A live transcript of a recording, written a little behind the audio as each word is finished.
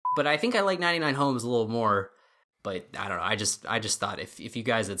But I think I like 99 Homes a little more. But I don't know. I just thought if you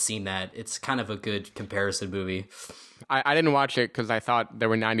guys had seen that, it's kind of a good comparison movie. I didn't watch it because I thought there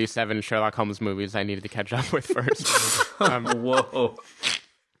were 97 Sherlock Holmes movies I needed to catch up with first. Whoa.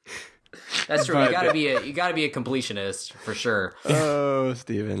 That's true. You gotta be a completionist for sure. Oh,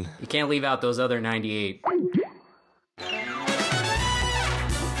 Steven. You can't leave out those other 98.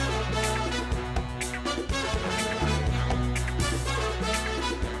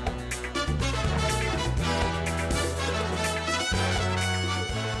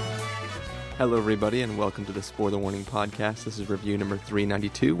 Hello, everybody, and welcome to the Spoiler Warning Podcast. This is review number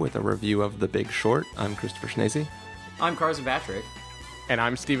 392 with a review of The Big Short. I'm Christopher Schnese. I'm Carson Patrick. And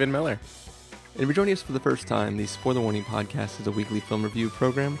I'm Stephen Miller. And if you're joining us for the first time, the Spoiler Warning Podcast is a weekly film review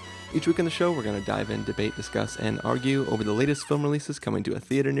program. Each week on the show, we're going to dive in, debate, discuss, and argue over the latest film releases coming to a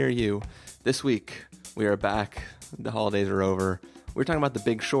theater near you. This week, we are back. The holidays are over. We're talking about The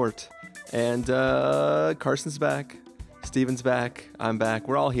Big Short. And Carson's back. Steven's back. I'm back.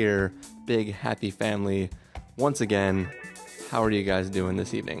 We're all here. Big, happy family. Once again, how are you guys doing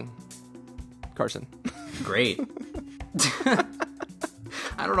this evening? Carson. Great.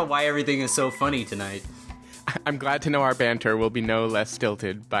 I don't know why everything is so funny tonight. I'm glad to know our banter will be no less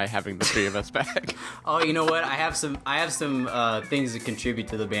stilted by having the three of us back. Oh, you know what? I have some things to contribute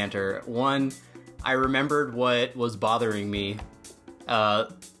to the banter. One, I remembered what was bothering me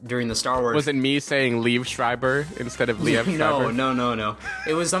during the Star Wars. Was it me saying Liev Schreiber instead of Liev Schreiber? No.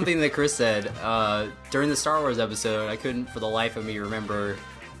 It was something that Chris said during the Star Wars episode. I couldn't for the life of me remember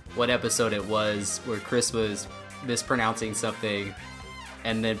what episode it was where Chris was mispronouncing something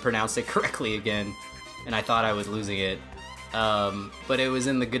and then pronounced it correctly again, and I thought I was losing it. But it was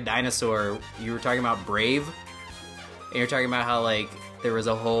in The Good Dinosaur. You were talking about Brave, and you're talking about how like there was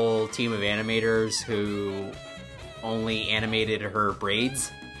a whole team of animators who only animated her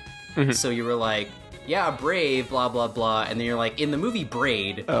braids. Mm-hmm. So you were like, yeah, Brave, blah, blah, blah. And then you're like, in the movie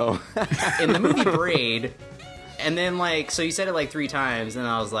Braid. Oh. In the movie Braid. And then, like, so you said it like 3 times. And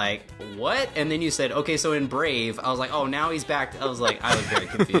I was like, what? And then you said, okay, so in Brave. I was like, oh, now he's back. I was very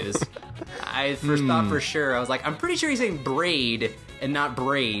confused. I first thought for sure. I was like, I'm pretty sure he's saying Braid and not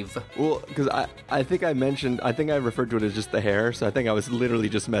Brave. Well, because I think I referred to it as just the hair, so I think I was literally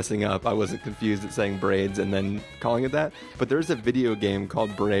just messing up. I wasn't confused at saying braids and then calling it that. But there's a video game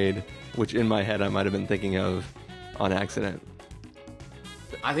called Braid, which in my head I might have been thinking of on accident.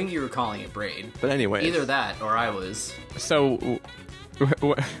 I think you were calling it Braid. But anyway. Either that or I was. So,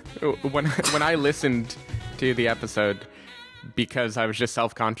 when I listened to the episode, because I was just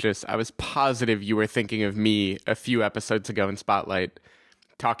self-conscious, I was positive you were thinking of me a few episodes ago in Spotlight,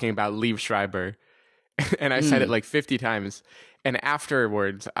 talking about Liev Schreiber, and I said it like 50 times. And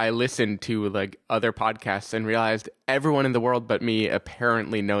afterwards, I listened to like other podcasts and realized everyone in the world but me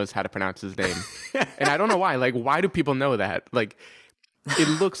apparently knows how to pronounce his name. And I don't know why. Like, why do people know that? Like, it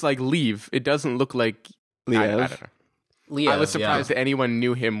looks like Liev. It doesn't look like Liev. I don't know. Liev, I was surprised that anyone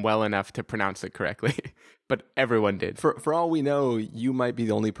knew him well enough to pronounce it correctly. But everyone did. For all we know, you might be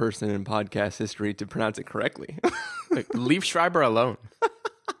the only person in podcast history to pronounce it correctly. Like, Liev Schreiber alone.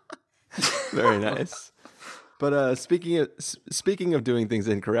 Very nice. But speaking of doing things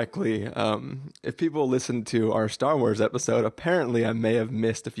incorrectly, if people listen to our Star Wars episode, apparently I may have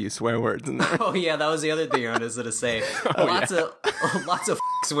missed a few swear words in there. Oh yeah, that was the other thing I was going to say. Lots of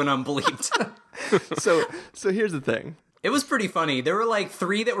f***s when I'm bleeped. So here's the thing. It was pretty funny. There were like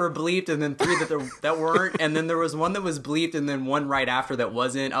 3 that were bleeped and then 3 that weren't. And then there was one that was bleeped and then one right after that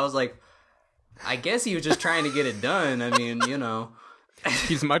wasn't. I was like, I guess he was just trying to get it done. I mean, you know.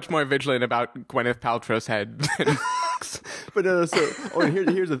 He's much more vigilant about Gwyneth Paltrow's head than But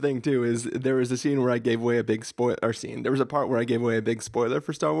here's the thing too, is there was a scene where I gave away a big spoiler scene. There was a part where I gave away a big spoiler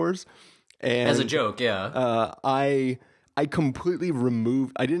for Star Wars. And as a joke, yeah. I completely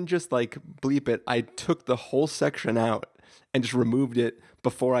removed, I didn't just like bleep it, I took the whole section out and just removed it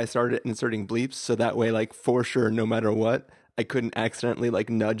before I started inserting bleeps, so that way, like, for sure, no matter what, I couldn't accidentally like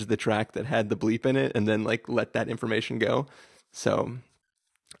nudge the track that had the bleep in it and then like let that information go. So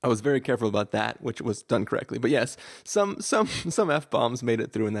I was very careful about that, which was done correctly. But yes, some F-bombs made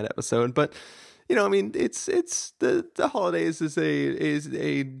it through in that episode, but you know, I mean, it's the holidays is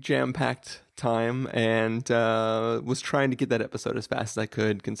a jam-packed time, and was trying to get that episode as fast as I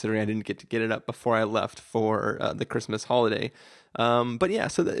could, considering I didn't get to get it up before I left for the Christmas holiday. But yeah,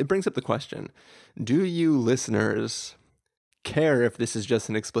 so it brings up the question: do you listeners care if this is just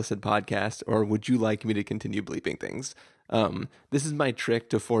an explicit podcast, or would you like me to continue bleeping things? This is my trick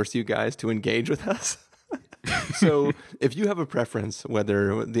to force you guys to engage with us. So if you have a preference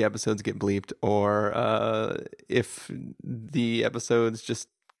whether the episodes get bleeped or if the episodes just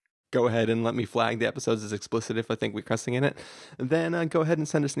go ahead and let me flag the episodes as explicit if I think we're cussing in it, then go ahead and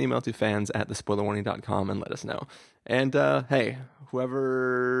send us an email to fans@thespoilerwarning.com and let us know. And hey,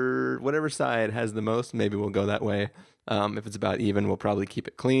 whatever side has the most, maybe we'll go that way. If it's about even, we'll probably keep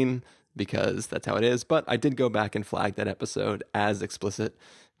it clean because that's how it is. But I did go back and flag that episode as explicit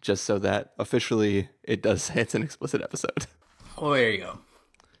just so that officially it does say it's an explicit episode. Well, there you go.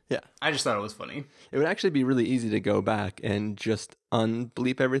 Yeah. I just thought it was funny. It would actually be really easy to go back and just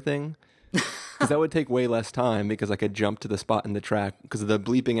unbleep everything. Because that would take way less time because I could jump to the spot in the track because the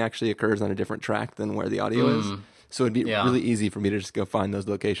bleeping actually occurs on a different track than where the audio is. So it'd be really easy for me to just go find those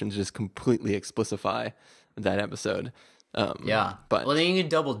locations, just completely explicify that episode. But well, then you can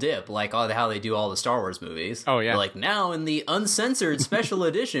double dip, like how they do all the Star Wars movies. Oh, yeah. Like now in the uncensored special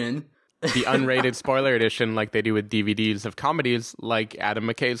edition... The unrated spoiler edition, like they do with DVDs of comedies, like Adam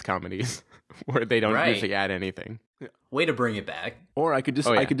McKay's comedies, where they don't usually add anything. Way to bring it back. Or I could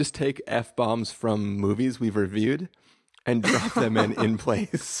just take F-bombs from movies we've reviewed and drop them in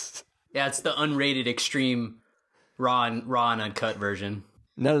place. Yeah, it's the unrated extreme raw and uncut version.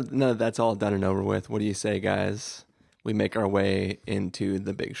 None of that's all done and over with. What do you say, guys? We make our way into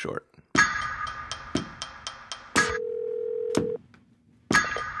The Big Short.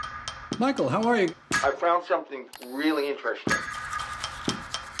 Michael, how are you? I found something really interesting.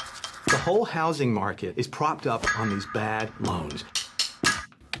 The whole housing market is propped up on these bad loans.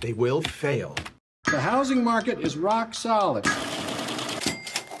 They will fail. The housing market is rock solid.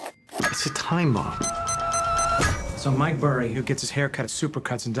 It's a time bomb. So Mike Burry, who gets his hair cut at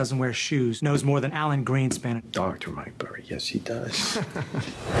Supercuts and doesn't wear shoes, knows more than Alan Greenspan. Dr. Mike Burry, yes, he does.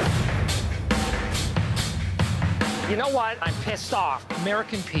 You know what? I'm pissed off.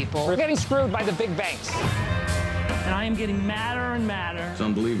 American people are getting screwed by the big banks. And I am getting madder and madder. It's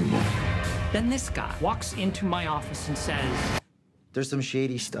unbelievable. Then this guy walks into my office and says, there's some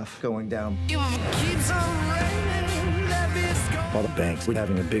shady stuff going down. All the banks were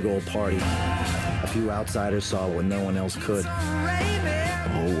having a big old party. A few outsiders saw what no one else could. The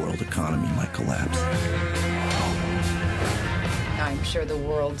whole world economy might collapse. I'm sure the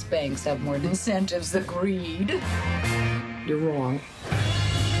world's banks have more incentives than greed. You're wrong.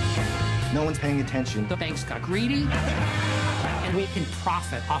 No one's paying attention. The banks got greedy, and we can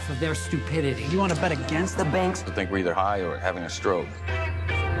profit off of their stupidity. You want to bet against the banks? I think we're either high or having a stroke.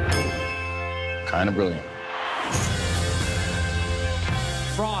 Kind of brilliant.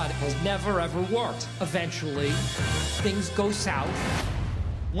 Fraud has never, ever worked. Eventually, things go south.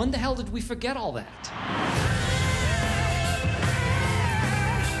 When the hell did we forget all that?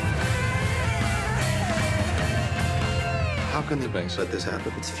 How can the banks let this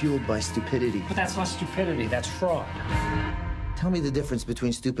happen? It's fueled by stupidity. But that's not stupidity, that's fraud. Tell me the difference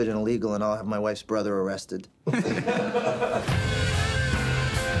between stupid and illegal, and I'll have my wife's brother arrested. You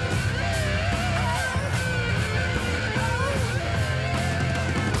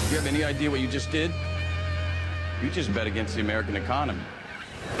have any idea what you just did? You just bet against the American economy.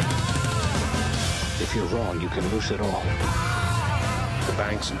 If you're wrong, you can lose it all. The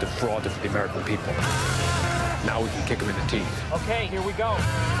banks have defrauded the American people. Now we can kick them in the teeth. Okay, here we go.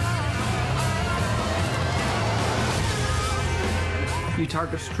 You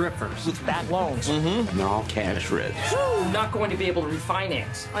target strippers with bad loans. And they're all cash rich. Not going to be able to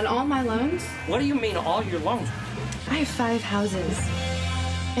refinance. On all my loans? What do you mean, all your loans? I have 5 houses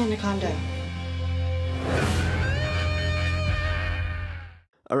and a condo.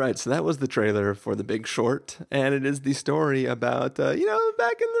 All right, so that was the trailer for The Big Short, and it is the story about, back in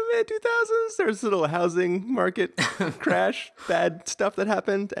the mid-2000s, there's a little housing market crash, bad stuff that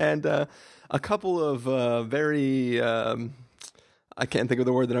happened, and a couple of very, I can't think of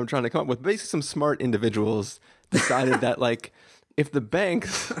the word that I'm trying to come up with, basically some smart individuals decided that, like, if the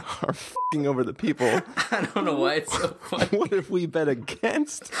banks are fucking over the people... I don't know why it's so funny. What if we bet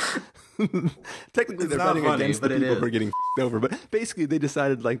against... Technically, they're betting against the people who are getting f***ed over, but basically they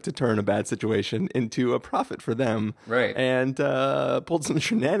decided to turn a bad situation into a profit for them, right? And pulled some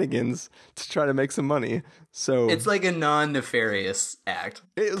shenanigans to try to make some money. So it's like a non-nefarious act.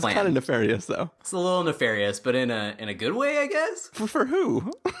 It was kind of nefarious, though. It's a little nefarious, but in a good way, I guess. For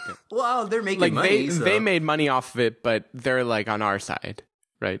who? Well, they're making money. They made money off of it, but they're on our side,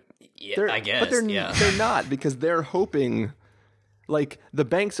 right? Yeah, I guess. But they're not, because they're hoping. The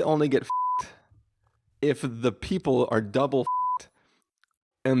banks only get f***ed if the people are double f***ed.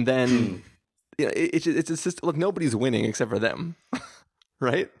 And then it's just, nobody's winning except for them.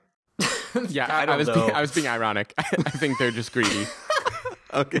 Right? Yeah, I was being ironic. I think they're just greedy.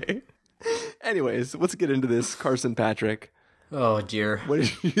 Okay. Anyways, let's get into this. Carson Patrick, Oh dear. What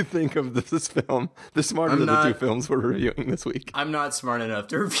did you think of this film? The smarter of the two films we're reviewing this week. I'm not smart enough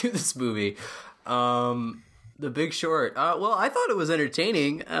to review this movie. The Big Short. Well, I thought it was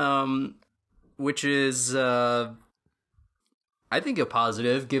entertaining, which is, I think, a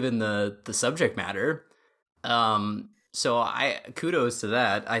positive given the subject matter. So kudos to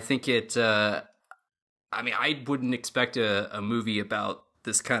that. I think it. I mean, I wouldn't expect a movie about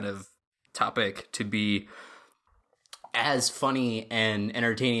this kind of topic to be as funny and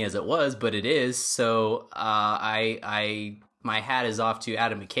entertaining as it was, but it is. So my hat is off to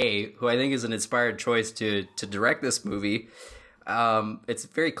Adam McKay, who I think is an inspired choice to direct this movie. It's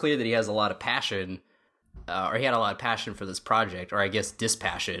very clear that he has a lot of passion, or he had a lot of passion for this project, or I guess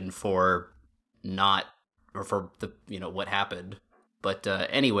dispassion for what happened. But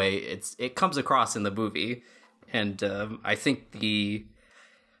anyway, it comes across in the movie, and I think the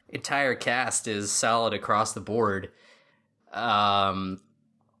entire cast is solid across the board. And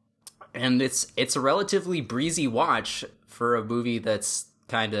it's a relatively breezy watch for a movie that's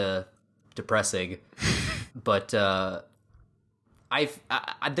kind of depressing. But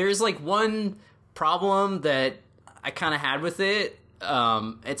there's like one problem that I kind of had with it.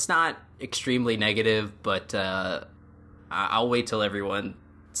 It's not extremely negative, but I'll wait till everyone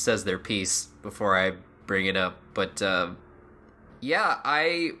says their piece before I bring it up. But yeah,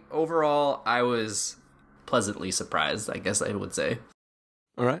 I was pleasantly surprised, I guess I would say.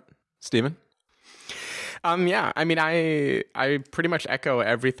 All right, Steven? Yeah, I mean, I pretty much echo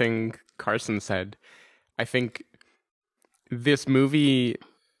everything Carson said. I think this movie,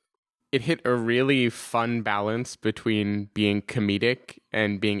 it hit a really fun balance between being comedic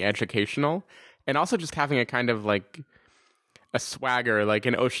and being educational, and also just having a kind of like a swagger, like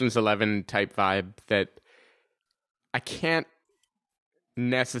an Ocean's 11 type vibe that I can't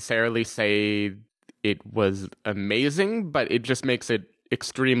necessarily say it was amazing, but it just makes it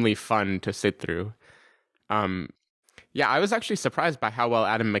extremely fun to sit through. Yeah, I was actually surprised by how well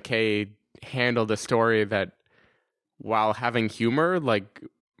Adam McKay handled a story that, while having humor, like,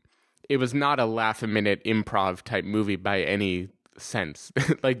 it was not a laugh-a-minute improv type movie by any sense.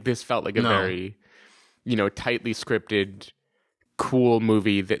 Like, this felt like a very, tightly scripted, cool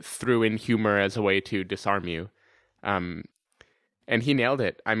movie that threw in humor as a way to disarm you. And he nailed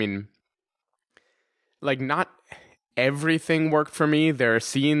it. I mean, like, not everything worked for me. There are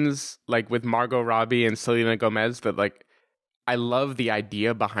scenes, like, with Margot Robbie and Selena Gomez that, like, I love the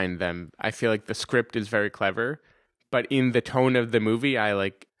idea behind them. I feel like the script is very clever. But in the tone of the movie,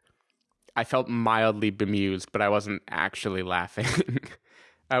 I felt mildly bemused, but I wasn't actually laughing,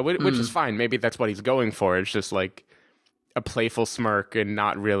 which is fine. Maybe that's what he's going for. It's just like a playful smirk and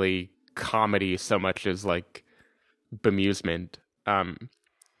not really comedy so much as like bemusement.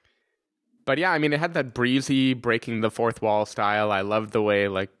 But yeah, I mean, it had that breezy, breaking the fourth wall style. I loved the way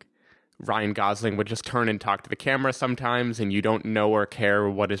like Ryan Gosling would just turn and talk to the camera sometimes, and you don't know or care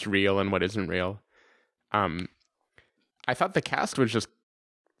what is real and what isn't real. I thought the cast was just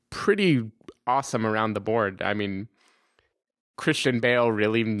pretty awesome around the board. I mean, Christian Bale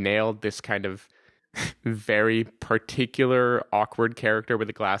really nailed this kind of very particular, awkward character with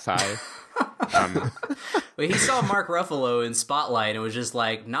a glass eye. But he saw Mark Ruffalo in Spotlight and was just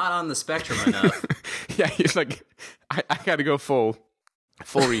like, not on the spectrum enough. Yeah, he's like, I gotta go full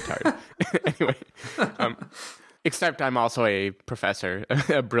retard. Anyway, except I'm also a professor,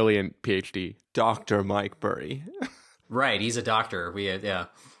 a brilliant PhD. Dr. Mike Burry. Right, he's a doctor. Yeah.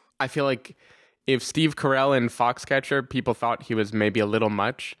 I feel like if Steve Carell in Foxcatcher, people thought he was maybe a little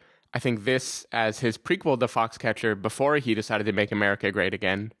much. I think this, as his prequel to Foxcatcher, before he decided to make America great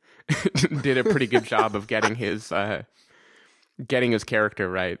again, did a pretty good job of getting his character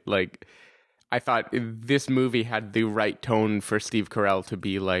right. Like, I thought this movie had the right tone for Steve Carell to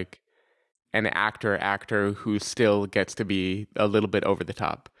be like an actor who still gets to be a little bit over the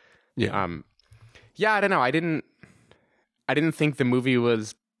top. Yeah. Yeah, I don't know. I didn't think the movie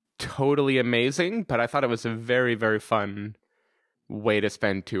was totally amazing, but I thought it was a very, very fun way to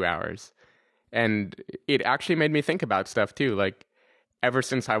spend 2 hours. And it actually made me think about stuff too. Like, ever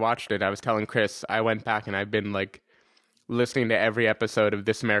since I watched it, I was telling Chris, I went back and I've been like listening to every episode of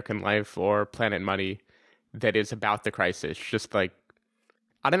This American Life or Planet Money that is about the crisis. Just like,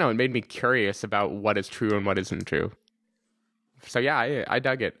 I don't know, it made me curious about what is true and what isn't true. So yeah, I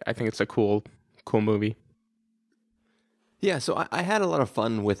dug it. I think it's a cool movie. Yeah, so I had a lot of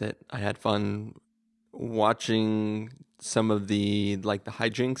fun with it. I had fun watching some of the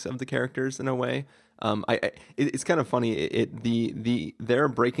hijinks of the characters in a way. It's kind of funny. Their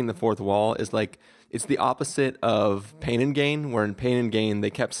breaking the fourth wall is like, it's the opposite of Pain and Gain, where in Pain and Gain they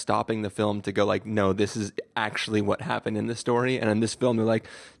kept stopping the film to go like, no, this is actually what happened in the story. And in this film, they're like,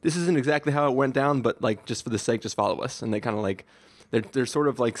 this isn't exactly how it went down, but like just for the sake, just follow us. And they kind of like, they're sort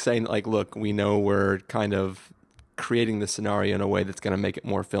of like saying like, look, we know we're kind of creating the scenario in a way that's going to make it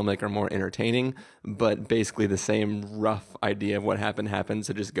more filmic or more entertaining, but basically the same rough idea of what happened,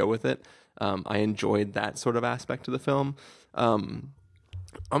 so just go with it. I enjoyed that sort of aspect to the film. I'm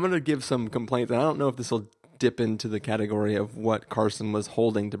going to give some complaints, and I don't know if this will dip into the category of what Carson was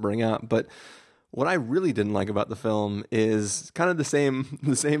holding to bring up, but what I really didn't like about the film is kind of the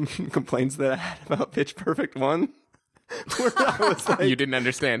same complaints that I had about Pitch Perfect 1. Where I was like, you didn't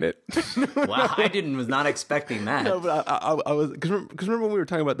understand it. Wow, was not expecting that. No, but I was, because remember when we were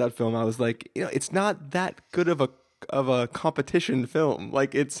talking about that film, I was like, it's not that good of a competition film.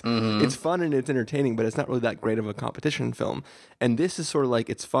 Like it's fun and it's entertaining, but it's not really that great of a competition film. And this is sort of like,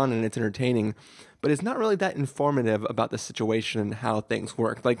 it's fun and it's entertaining, but it's not really that informative about the situation and how things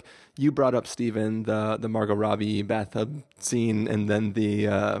work. Like you brought up, Steven, the Margot Robbie bathtub scene, and then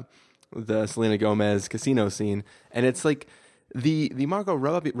the Selena Gomez casino scene, and it's like the Margot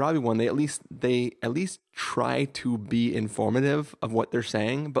Robbie one. They at least try to be informative of what they're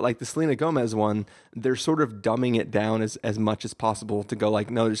saying, but like the Selena Gomez one, they're sort of dumbing it down as much as possible to go like,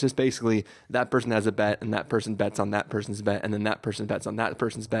 no, it's just basically that person has a bet, and that person bets on that person's bet, and then that person bets on that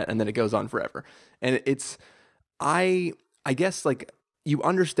person's bet, and then it goes on forever. And it's I guess like you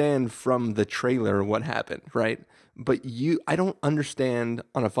understand from the trailer what happened, right? But I don't understand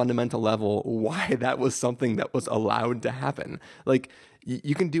on a fundamental level why that was something that was allowed to happen. Like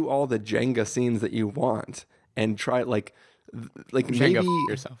you can do all the Jenga scenes that you want and try like Jenga maybe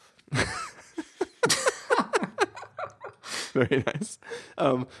yourself. Very nice.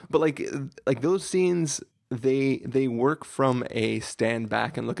 But like those scenes, they work from a stand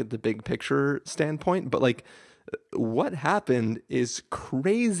back and look at the big picture standpoint. But like what happened is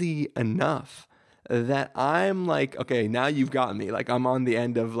crazy enough that I'm like, okay, now you've got me. Like I'm on the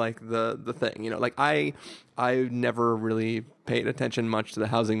end of like the thing, like I never really paid attention much to the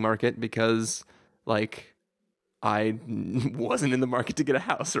housing market because like I wasn't in the market to get a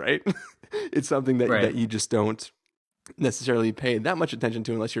house, right? It's something that you just don't necessarily pay that much attention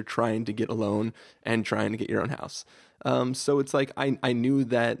to unless you're trying to get a loan and trying to get your own house. So it's like, I knew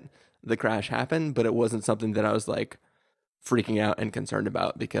that the crash happened, but it wasn't something that I was like freaking out and concerned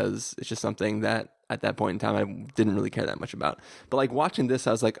about, because it's just something that at that point in time I didn't really care that much about. But like watching this,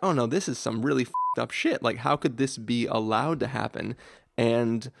 I was like, oh no, this is some really fucked up shit. Like how could this be allowed to happen?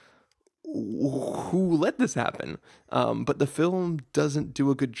 And who let this happen? But the film doesn't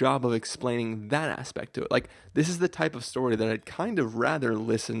do a good job of explaining that aspect to it. Like this is the type of story that I'd kind of rather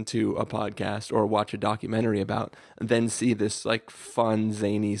listen to a podcast or watch a documentary about than see this like fun,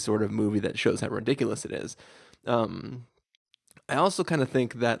 zany sort of movie that shows how ridiculous it is. I also kind of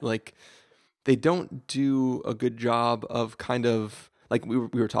think that like they don't do a good job of kind of like we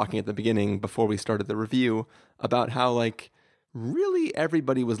were talking at the beginning before we started the review about how like really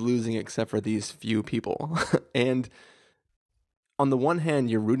everybody was losing except for these few people. And on the one hand,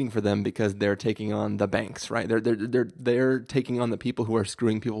 you're rooting for them because they're taking on the banks, right? They're taking on the people who are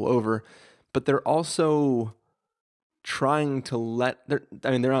screwing people over, but they're also trying to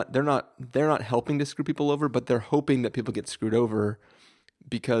they're not helping to screw people over, but they're hoping that people get screwed over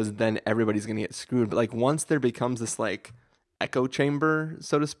because then everybody's going to get screwed. But like once there becomes this like echo chamber,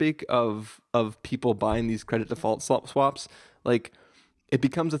 so to speak, of people buying these credit default swaps, like it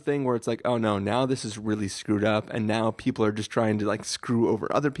becomes a thing where it's like, oh no, now this is really screwed up, and now people are just trying to like screw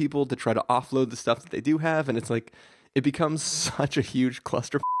over other people to try to offload the stuff that they do have, and it's like it becomes such a huge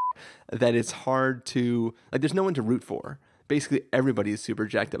cluster that it's hard to like. There's no one to root for. Basically, everybody is super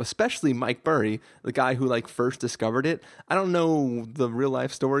jacked up, especially Mike Burry, the guy who like first discovered it. I don't know the real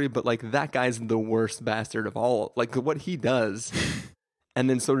life story, but like that guy's the worst bastard of all. Like what he does, and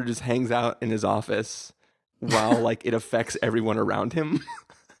then sort of just hangs out in his office while like it affects everyone around him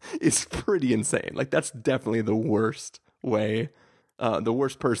is pretty insane. Like that's definitely the worst way, the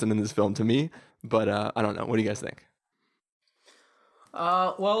worst person in this film to me. But I don't know. What do you guys think?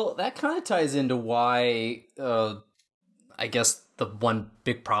 Well, that kind of ties into why, I guess the one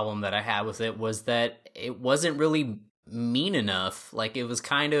big problem that I had with it was that it wasn't really mean enough. Like it was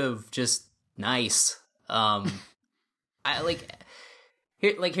kind of just nice.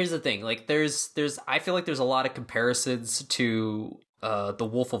 Here's the thing. Like I feel like there's a lot of comparisons to The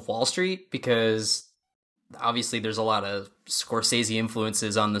Wolf of Wall Street, because obviously there's a lot of Scorsese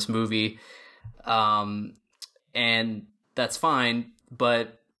influences on this movie. And that's fine,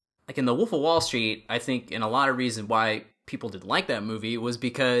 but like in The Wolf of Wall Street, I think in a lot of reason why people didn't like that movie was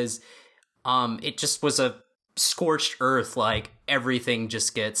because it just was a scorched earth. Like everything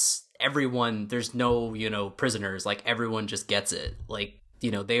just gets everyone. There's no, prisoners. Like everyone just gets it. Like,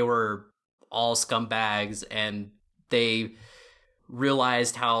 they were all scumbags and they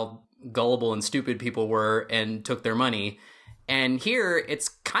realized how gullible and stupid people were and took their money. And here it's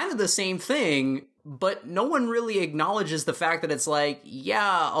kind of the same thing, but no one really acknowledges the fact that it's like,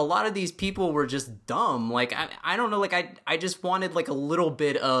 yeah, a lot of these people were just dumb. Like, I don't know, like I just wanted like a little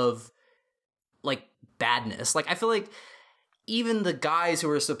bit of like badness. Like, I feel like even the guys who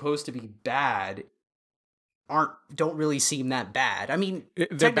are supposed to be bad don't really seem that bad. I mean,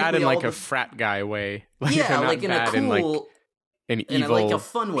 they're bad in like a frat guy way. Like, yeah, like in a cool, in like an evil, in like a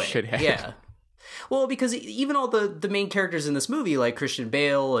fun way. Shithead. Yeah. Well, because even all the main characters in this movie, like Christian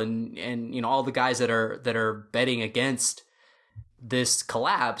Bale and all the guys that are betting against this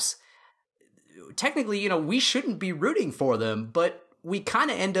collapse, technically, we shouldn't be rooting for them, but we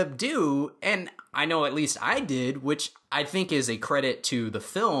kind of end up do, and I know at least I did, which I think is a credit to the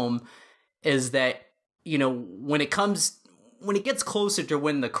film, is that when it gets closer to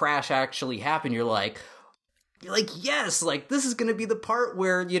when the crash actually happened, you're like, yes, like this is gonna be the part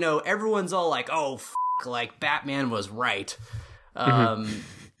where everyone's all like, oh, like Batman was right, and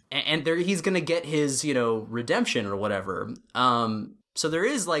he's gonna get his redemption or whatever. So there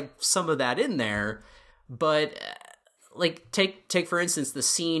is like some of that in there, but like take for instance the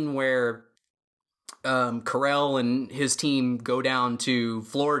scene where Carell and his team go down to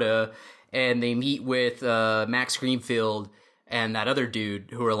Florida and they meet with Max Greenfield and that other dude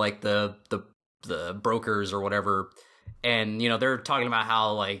who are like the brokers or whatever, and they're talking about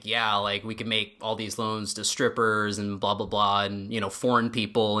how like, yeah, like we can make all these loans to strippers and blah blah blah, and foreign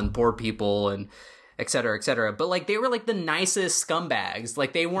people and poor people and et cetera, but like they were like the nicest scumbags.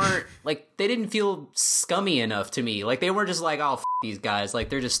 Like they weren't like, they didn't feel scummy enough to me. Like they weren't just like, oh, these guys, like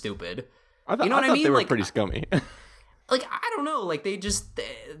they're just stupid. I thought they were like, pretty scummy. Like, I don't know, like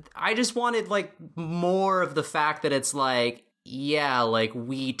I just wanted like more of the fact that it's like, yeah, like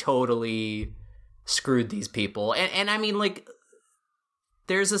we totally screwed these people. And I mean, like,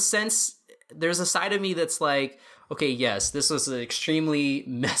 there's a side of me that's like, okay, yes, this was an extremely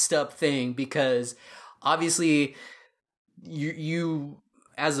messed up thing, because obviously you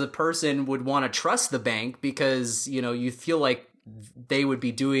as a person would want to trust the bank because, you feel like they would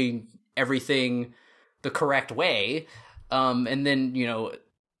be doing everything the correct way. And then,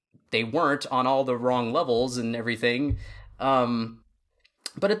 they weren't on all the wrong levels and everything.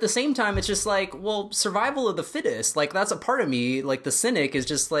 But at the same time, it's just like, well, survival of the fittest. Like, that's a part of me, like the cynic, is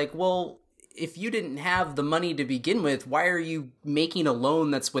just like, well, if you didn't have the money to begin with, why are you making a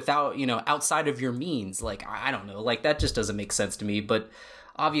loan that's without, outside of your means? Like, I don't know, like that just doesn't make sense to me. But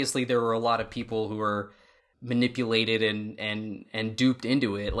obviously there were a lot of people who were manipulated and duped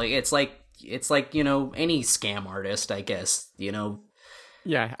into it. Like, it's like, any scam artist, I guess,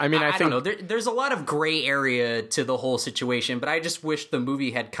 Yeah, I mean, I think... don't know. There's a lot of gray area to the whole situation, but I just wish the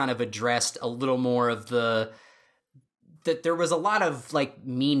movie had kind of addressed a little more of that there was a lot of, like,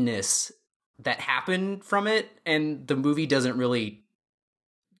 meanness that happened from it, and the movie doesn't really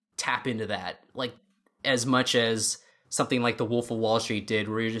tap into that, like, as much as something like The Wolf of Wall Street did,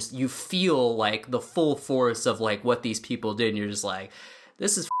 where you feel, like, the full force of, like, what these people did, and you're just like,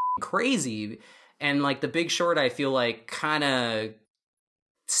 this is crazy. And, like, The Big Short, I feel like, kind of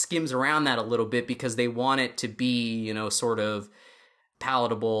skims around that a little bit because they want it to be, sort of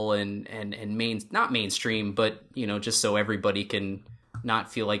palatable and not mainstream, but, just so everybody can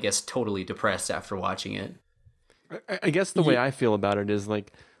not feel, I guess, totally depressed after watching it. I guess the way I feel about it is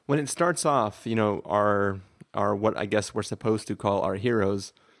like when it starts off, our what I guess we're supposed to call our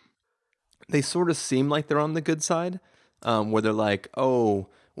heroes, they sort of seem like they're on the good side, where they're like, oh,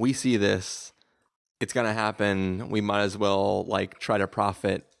 we see this, it's going to happen, we might as well like try to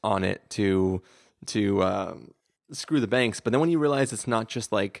profit on it to screw the banks. But then when you realize it's not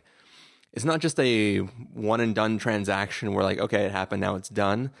just a one and done transaction where like, okay, it happened, now it's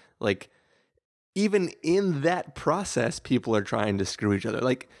done. Like, even in that process, people are trying to screw each other.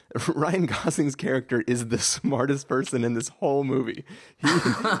 Like, Ryan Gosling's character is the smartest person in this whole movie.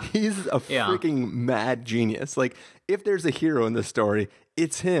 He's a freaking mad genius. Like, if there's a hero in this story,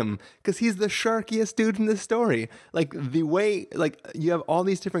 it's him, because he's the sharkiest dude in this story. Like, the way, like, you have all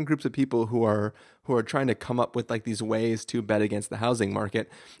these different groups of people who are trying to come up with like these ways to bet against the housing market,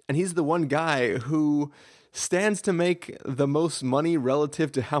 and he's the one guy who stands to make the most money relative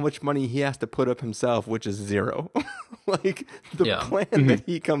to how much money he has to put up himself, which is zero. Like, the plan that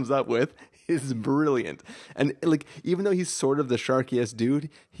he comes up with is brilliant. And like, even though he's sort of the sharkiest dude,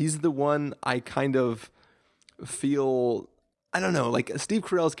 he's the one I kind of feel, I don't know, like Steve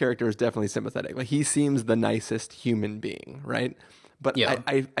Carell's character is definitely sympathetic. Like, he seems the nicest human being, right? But Yeah.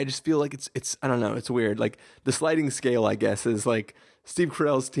 I just feel like it's I don't know, it's weird. Like, the sliding scale, I guess, is like Steve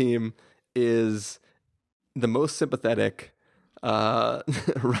Carell's team is the most sympathetic.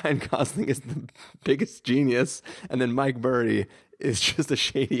 Ryan Gosling is the biggest genius, and then Mike Burry is just a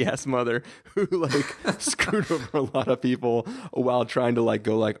shady ass mother who like screwed over a lot of people while trying to like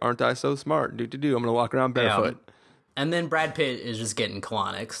go like, aren't I so smart? I'm gonna walk around barefoot. Yeah. And then Brad Pitt is just getting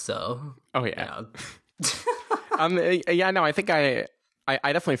colonics, so Oh yeah. Yeah, no, I think I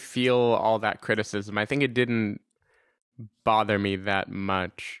definitely feel all that criticism. I think it didn't bother me that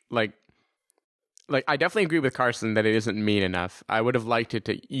much. Like I definitely agree with Carson that it isn't mean enough. I would have liked it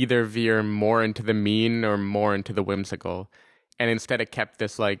to either veer more into the mean or more into the whimsical. And instead it kept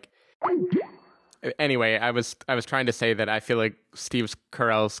this like... Anyway, I was trying to say that I feel like Steve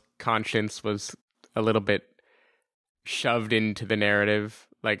Carell's conscience was a little bit shoved into the narrative.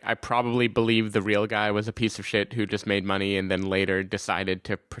 Like, I probably believe the real guy was a piece of shit who just made money and then later decided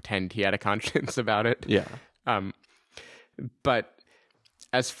to pretend he had a conscience about it. Yeah. But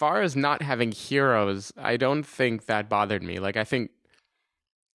as far as not having heroes, I don't think that bothered me. Like, I think,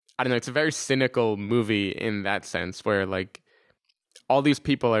 I don't know, it's a very cynical movie in that sense where, like, all these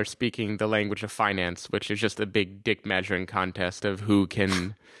people are speaking the language of finance, which is just a big dick measuring contest of who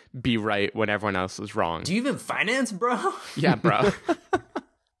can be right when everyone else is wrong. Do you even finance, bro? Yeah, bro.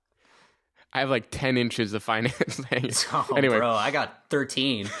 I have like 10 inches of finance hanging. Oh, anyway. bro, I got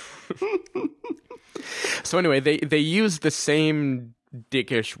 13. So anyway, they use the same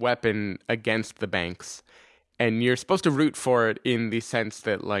dickish weapon against the banks, and you're supposed to root for it in the sense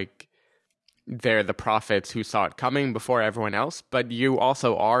that like they're the prophets who saw it coming before everyone else, but you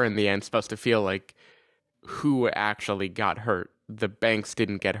also are in the end supposed to feel like who actually got hurt. The banks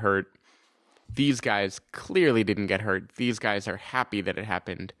didn't get hurt. These guys clearly didn't get hurt. These guys are happy that it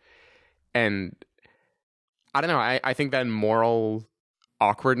happened. And I don't know, I think that moral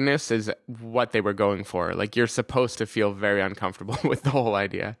awkwardness is what they were going for. Like, you're supposed to feel very uncomfortable with the whole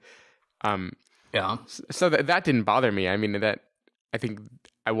idea. Yeah. So that didn't bother me. I mean, I think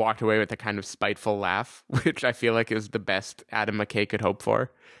I walked away with a kind of spiteful laugh, which I feel like is the best Adam McKay could hope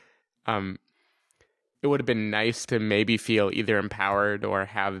for. It would have been nice to maybe feel either empowered or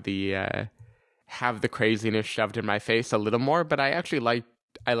have the craziness shoved in my face a little more, but I actually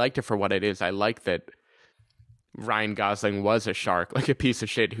liked it for what it is. I like that Ryan Gosling was a shark, like a piece of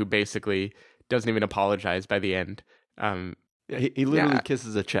shit who basically doesn't even apologize by the end. He literally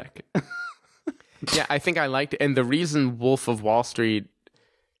kisses a check. Yeah, I think I liked it. And the reason Wolf of Wall Street,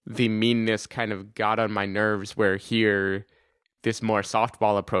 the meanness kind of got on my nerves, where here this more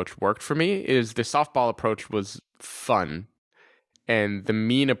softball approach worked for me, is the softball approach was fun. And the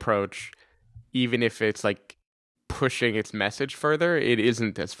mean approach, even if it's like pushing its message further, it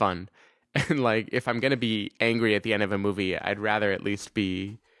isn't as fun. And like, if I'm going to be angry at the end of a movie, I'd rather at least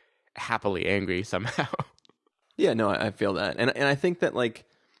be happily angry somehow. Yeah, no, I feel that. And I think that like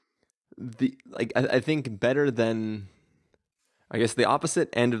I think better than, I guess, the opposite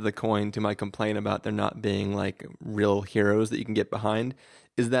end of the coin to my complaint about there not being like real heroes that you can get behind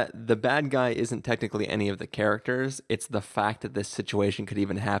is that the bad guy isn't technically any of the characters. It's the fact that this situation could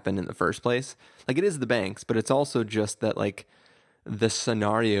even happen in the first place. Like, it is the banks, but it's also just that like the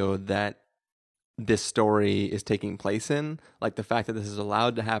scenario that this story is taking place in, like the fact that this is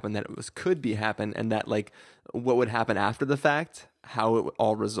allowed to happen, that it could be happen, and that like what would happen after the fact, how it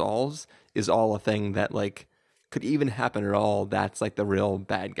all resolves, is all a thing that like could even happen at all. That's like the real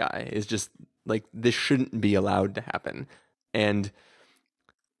bad guy, is just like, this shouldn't be allowed to happen. And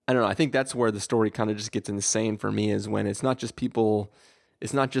I don't know, I think that's where the story kind of just gets insane for me, is when it's not just people,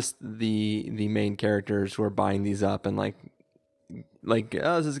 it's not just the main characters who are buying these up and like,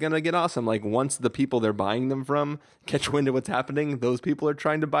 oh, this is going to get awesome. Like, once the people they're buying them from catch wind of what's happening, those people are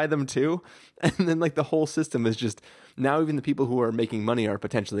trying to buy them too. And then like the whole system is just, now even the people who are making money are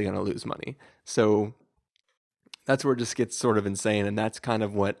potentially going to lose money. So that's where it just gets sort of insane. And that's kind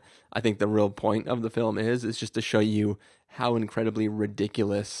of what I think the real point of the film is just to show you how incredibly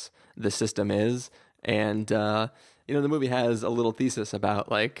ridiculous the system is. And, the movie has a little thesis about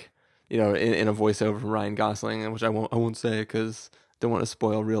like, in a voiceover from Ryan Gosling, which I won't say because I don't want to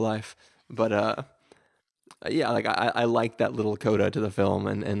spoil real life. But yeah, like I like that little coda to the film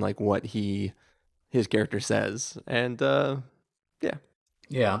and like what his character says. And yeah.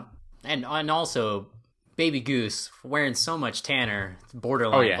 Yeah. And also Baby Goose wearing so much tanner,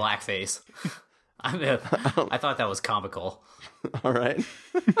 borderline blackface. I thought that was comical. All right.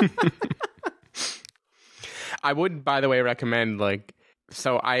 I would, by the way, recommend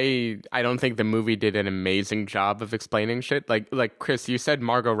so I don't think the movie did an amazing job of explaining shit. Like Chris, you said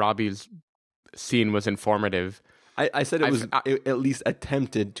Margot Robbie's scene was informative. I said it at least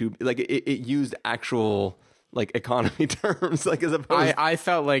attempted to, like, it used actual, like, economy terms, like, as opposed. I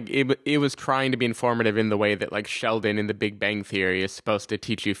felt like it was trying to be informative in the way that, like, Sheldon in The Big Bang Theory is supposed to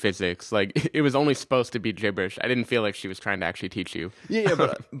teach you physics. Like, it was only supposed to be gibberish. I didn't feel like she was trying to actually teach you. Yeah,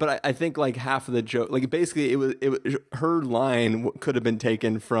 but I think, like, half of the joke, like, basically it was her line could have been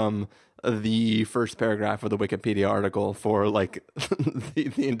taken from the first paragraph of the Wikipedia article for, like,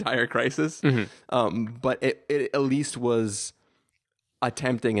 the entire crisis. But it at least was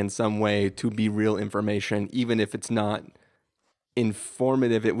attempting in some way to be real information, even if it's not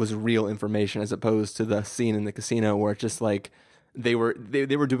informative. It was real information, as opposed to the scene in the casino where it's just like they were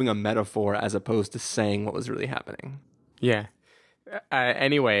doing a metaphor as opposed to saying what was really happening. Yeah.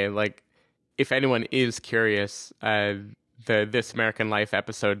 Anyway, like, if anyone is curious, the This American Life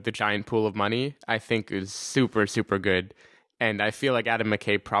episode, The Giant Pool of Money, I think is super, super good. And I feel like Adam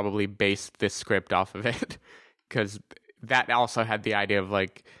McKay probably based this script off of it, because that also had the idea of,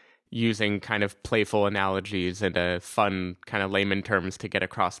 like, using kind of playful analogies and fun kind of layman terms to get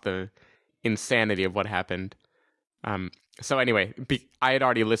across the insanity of what happened. So anyway, I had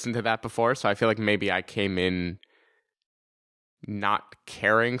already listened to that before, so I feel like maybe I came in not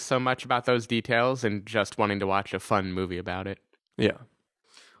caring so much about those details and just wanting to watch a fun movie about it. Yeah.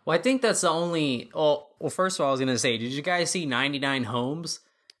 Well, I think that's the only... Well, first of all, I was going to say, did you guys see 99 Homes?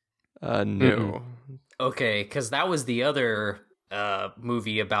 No. Mm-hmm. Okay, because that was the other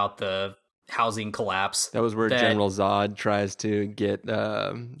movie about the housing collapse. That was where General Zod tries to get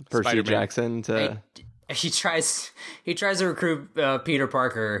Percy Spider-Man. Jackson to... He tries to recruit Peter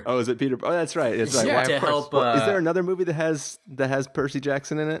Parker. Oh, is it Peter? Oh, that's right. It's right. Yeah, to help. Is there another movie that has Percy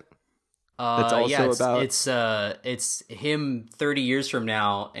Jackson in it? That's also about. It's him 30 years from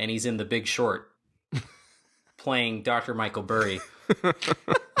now, and he's in The Big Short, playing Dr. Michael Burry.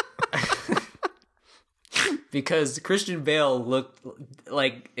 Because Christian Bale looked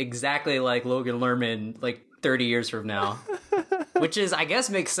like exactly like Logan Lerman, like 30 years from now. Which is, I guess,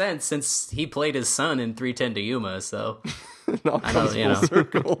 makes sense since he played his son in 3:10 to Yuma. So I don't,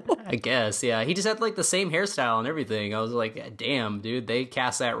 circle. I guess, yeah. He just had like the same hairstyle and everything. I was like, damn, dude, they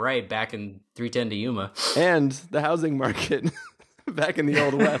cast that right back in 3:10 to Yuma. And the housing market back in the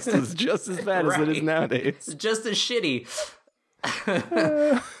Old West was just as bad as it is nowadays. It's just as shitty.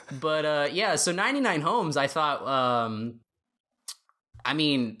 But yeah, so 99 Homes, I thought, I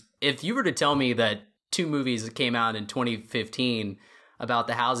mean, if you were to tell me that two movies that came out in 2015 about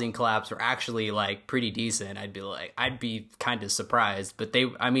the housing collapse were actually like pretty decent, I'd be kind of surprised. But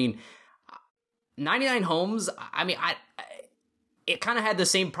 99 Homes, I mean, it kind of had the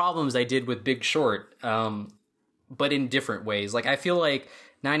same problems I did with Big Short, but in different ways. Like, I feel like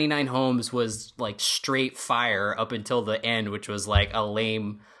 99 Homes was like straight fire up until the end, which was like a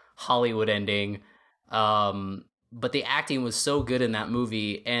lame Hollywood ending. But the acting was so good in that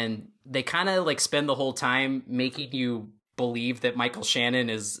movie, and they kind of like spend the whole time making you believe that Michael Shannon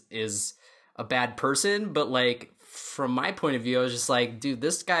is a bad person. But like, from my point of view, I was just like, dude,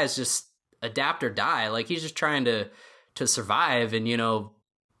 this guy's just adapt or die. Like, he's just trying to survive. And, you know,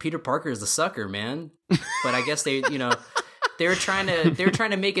 Peter Parker is the sucker, man. But I guess they were trying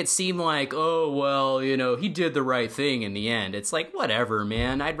to make it seem like, oh, well, you know, he did the right thing in the end. It's like, whatever,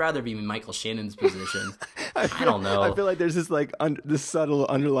 man. I'd rather be in Michael Shannon's position. I don't know. I feel like there's this like this subtle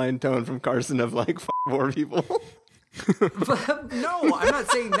underlying tone from Carson of like poor people. But, no, I'm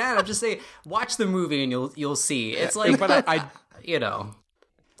not saying that. I'm just saying watch the movie and you'll see. It's like, but I you know,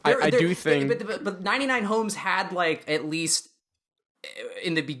 I do think, but 99 Homes had like, at least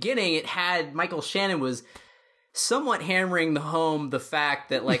in the beginning, it had Michael Shannon was somewhat hammering home the fact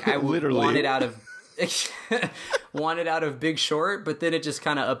that like I wanted out of Big Short, but then it just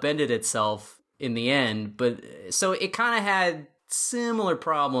kind of upended itself in the end. But so it kind of had similar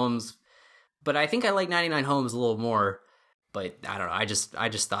problems, but I think I like 99 Homes a little more. But I don't know. I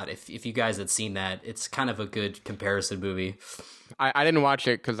just thought if you guys had seen that, it's kind of a good comparison movie. I didn't watch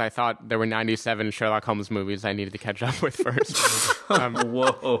it because I thought there were 97 Sherlock Holmes movies I needed to catch up with first.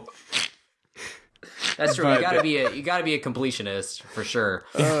 Whoa. That's true. You gotta be a completionist for sure.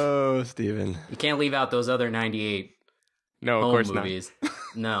 Oh, Steven. You can't leave out those other 98. No, of course movies.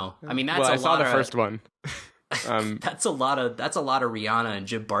 No, I mean, that's well, a I lot saw the of, first one. That's a lot of Rihanna and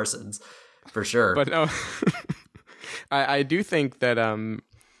Jim Parsons for sure. But no, I do think that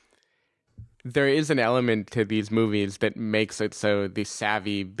there is an element to these movies that makes it so the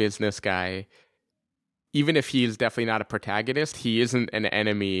savvy business guy even if he is definitely not a protagonist, he isn't an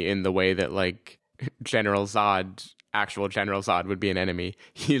enemy in the way that like actual General Zod would be an enemy.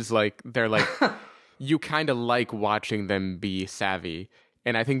 He's like, they're like, you kind of like watching them be savvy.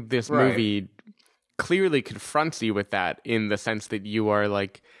 And I think this movie clearly confronts you with that in the sense that you are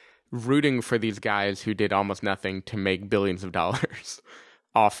like rooting for these guys who did almost nothing to make billions of dollars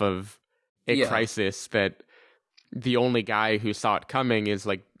off of a crisis that the only guy who saw it coming is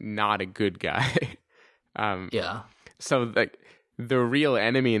like not a good guy. So like the real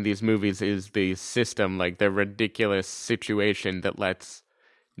enemy in these movies is the system, like the ridiculous situation that lets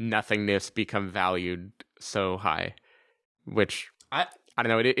nothingness become valued so high, which I don't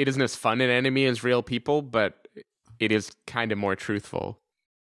know. It isn't as fun an enemy as real people, but it is kind of more truthful.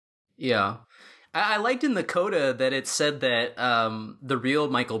 Yeah. I liked in the coda that it said that the real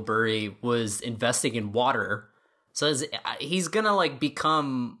Michael Burry was investing in water. So he's gonna like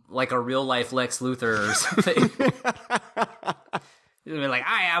become like a real life Lex Luthor or something. He'll be like,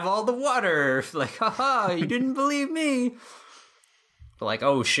 I have all the water. Like, haha, you didn't believe me. But like,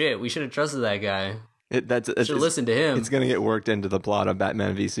 oh shit, we should have trusted that guy. Should have listened to him. It's gonna get worked into the plot of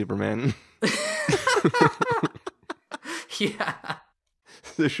Batman v Superman. Yeah.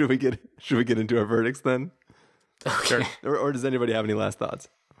 So should we get into our verdicts then? Okay. Or does anybody have any last thoughts?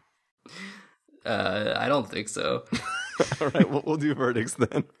 I don't think so. All right, we'll do verdicts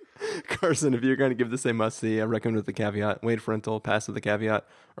then. Carson, if you're going to give this a must-see, I recommend with the caveat, wait for rental, pass with the caveat,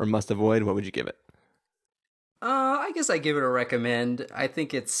 or must avoid, what would you give it? I guess I give it a recommend. I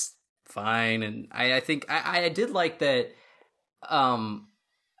think it's fine, and I think I did like that.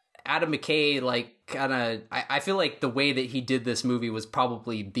 Adam McKay, like, kind of, I feel like the way that he did this movie was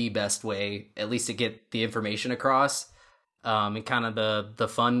probably the best way, at least to get the information across, in kind of the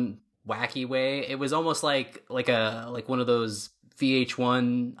fun, wacky way. It was almost like one of those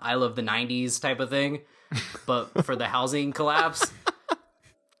VH1 I Love the 90s type of thing, but for the housing collapse.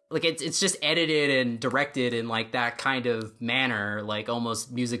 Like it's just edited and directed in like that kind of manner, like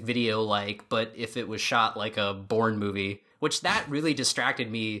almost music video like, but if it was shot like a Bourne movie, which that really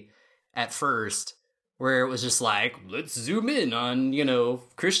distracted me at first, where it was just like, let's zoom in on,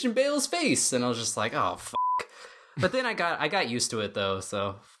 Christian Bale's face, and I was just like, oh fuck. But then I got used to it though,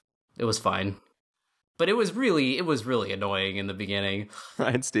 so it was fine. But it was really annoying in the beginning.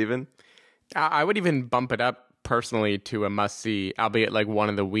 Right, Steven? I would even bump it up personally to a must-see, albeit like one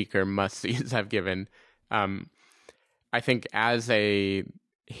of the weaker must-sees I've given. I think as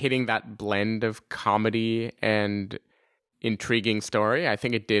hitting that blend of comedy and intriguing story, I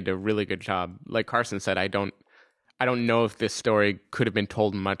think it did a really good job. Like Carson said, I don't know if this story could have been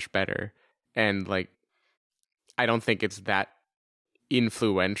told much better. And like, I don't think it's that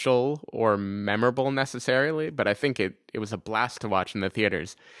influential or memorable necessarily, but I think it was a blast to watch in the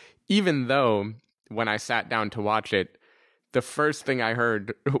theaters. Even though when I sat down to watch it, the first thing I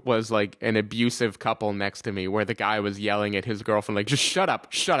heard was like an abusive couple next to me where the guy was yelling at his girlfriend like, just shut up.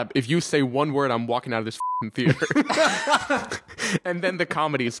 If you say one word, I'm walking out of this theater. And then the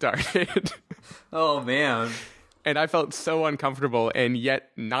comedy started. Oh man. And I felt so uncomfortable, and yet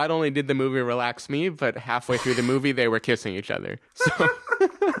not only did the movie relax me, but halfway through the movie they were kissing each other. So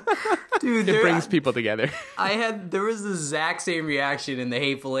dude, it brings people together. There was the exact same reaction in The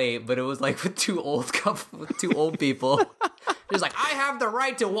Hateful Eight, but it was like with two old people. It was like, I have the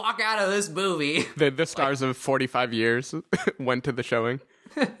right to walk out of this movie. The stars of 45 years went to the showing.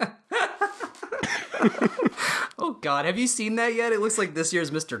 Oh God, have you seen that yet? It looks like this year's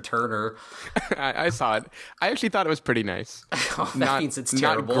Mr. Turner. I saw it. I actually thought it was pretty nice. Oh, that means it's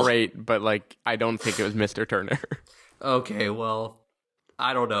terrible. Not great, but like I don't think it was Mr. Turner. Okay, well,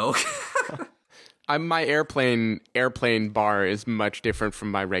 I don't know. My airplane bar is much different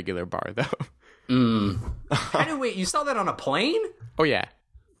from my regular bar, though. Wait, you saw that on a plane? Oh yeah,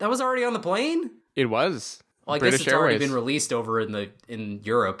 that was already on the plane. It was. Well, I British guess it's Airways. already been released over in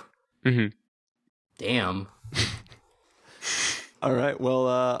Europe. Mm-hmm. Damn. All right.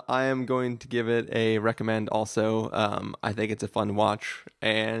 Well, I am going to give it a recommend also. I think it's a fun watch.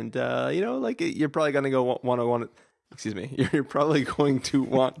 And, you're probably going to you're probably going to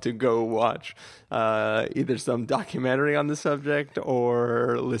want to go watch either some documentary on the subject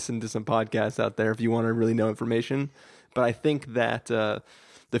or listen to some podcasts out there if you want to really know information. But I think that the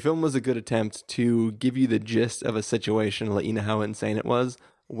film was a good attempt to give you the gist of a situation and let you know how insane it was,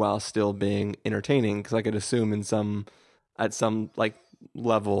 while still being entertaining, because I could assume at some like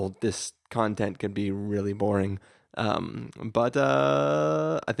level this content could be really boring. But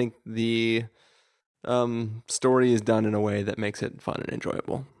I think the story is done in a way that makes it fun and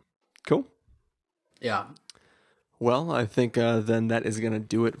enjoyable. Cool. Yeah. Well, I think then that is going to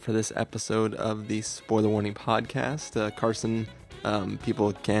do it for this episode of the Spoiler Warning podcast. Carson,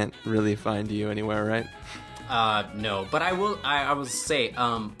 people can't really find you anywhere, right? No, but I will say,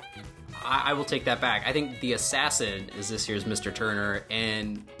 I will take that back. I think The Assassin is this year's Mr. Turner,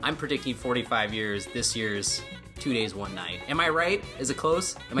 and I'm predicting 45 years, this year's 2 Days, One Night. Am I right? Is it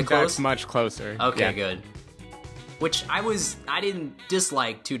close? Am I close? That's much closer. Okay, yeah. Good. Which I didn't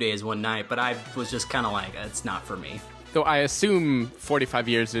dislike 2 Days, One Night, but I was just kind of like, it's not for me. Though I assume 45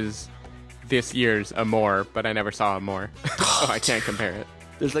 years is this year's Amour, but I never saw Amour, so I can't compare it.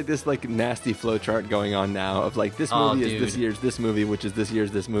 There's like this like nasty flowchart going on now of like this movie is this year's this movie, which is this year's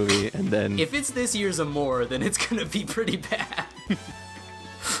this movie, and then if it's this year's Amour, then it's gonna be pretty bad.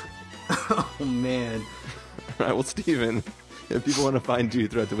 Oh man. All right, well, Steven, if people want to find you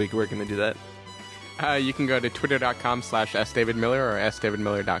throughout the week, where can they do that? You can go to twitter.com/sdavidmiller or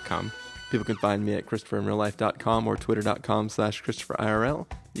sdavidmiller.com. People can find me at ChristopherInRealLife.com or twitter.com/ChristopherIRL.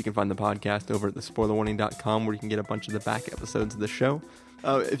 You can find the podcast over at thespoilerwarning.com, where you can get a bunch of the back episodes of the show.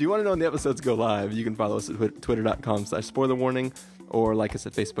 If you want to know when the episodes go live, you can follow us at twitter.com/spoilerwarning or like us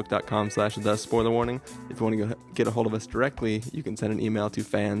at facebook.com/thespoilerwarning. If you want to get a hold of us directly, you can send an email to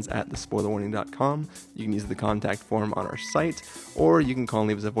fans@thespoilerwarning.com. You can use the contact form on our site, or you can call and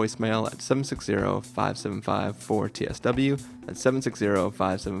leave us a voicemail at 760-575-4TSW. That's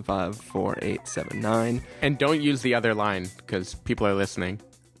 760-575-4879. And don't use the other line, because people are listening.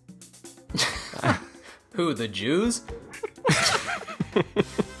 Who, the Jews?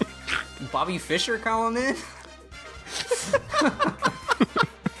 Bobby Fischer calling in?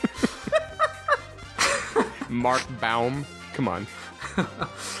 Mark Baum. Come on.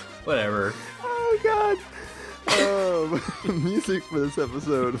 Whatever. Oh, God. Music for this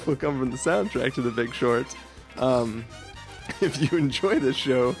episode will come from the soundtrack to The Big Short. If you enjoy this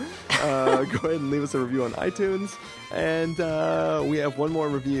show, go ahead and leave us a review on iTunes. And we have one more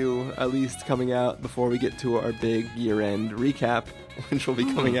review, at least, coming out before we get to our big year-end recap, which will be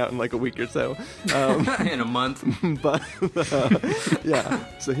coming out in like a week or so. In a month. But, yeah.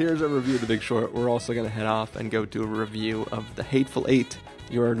 So here's our review of The Big Short. We're also going to head off and go to a review of The Hateful Eight.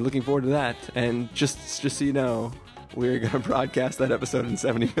 You're looking forward to that. And just so you know, we're going to broadcast that episode in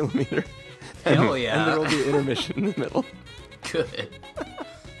 70mm. Hell yeah. And there will be an intermission in the middle. Good.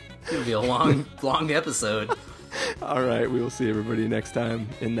 It'll be a long episode. All right, we will see everybody next time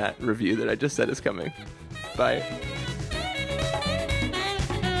in that review that I just said is coming. Bye.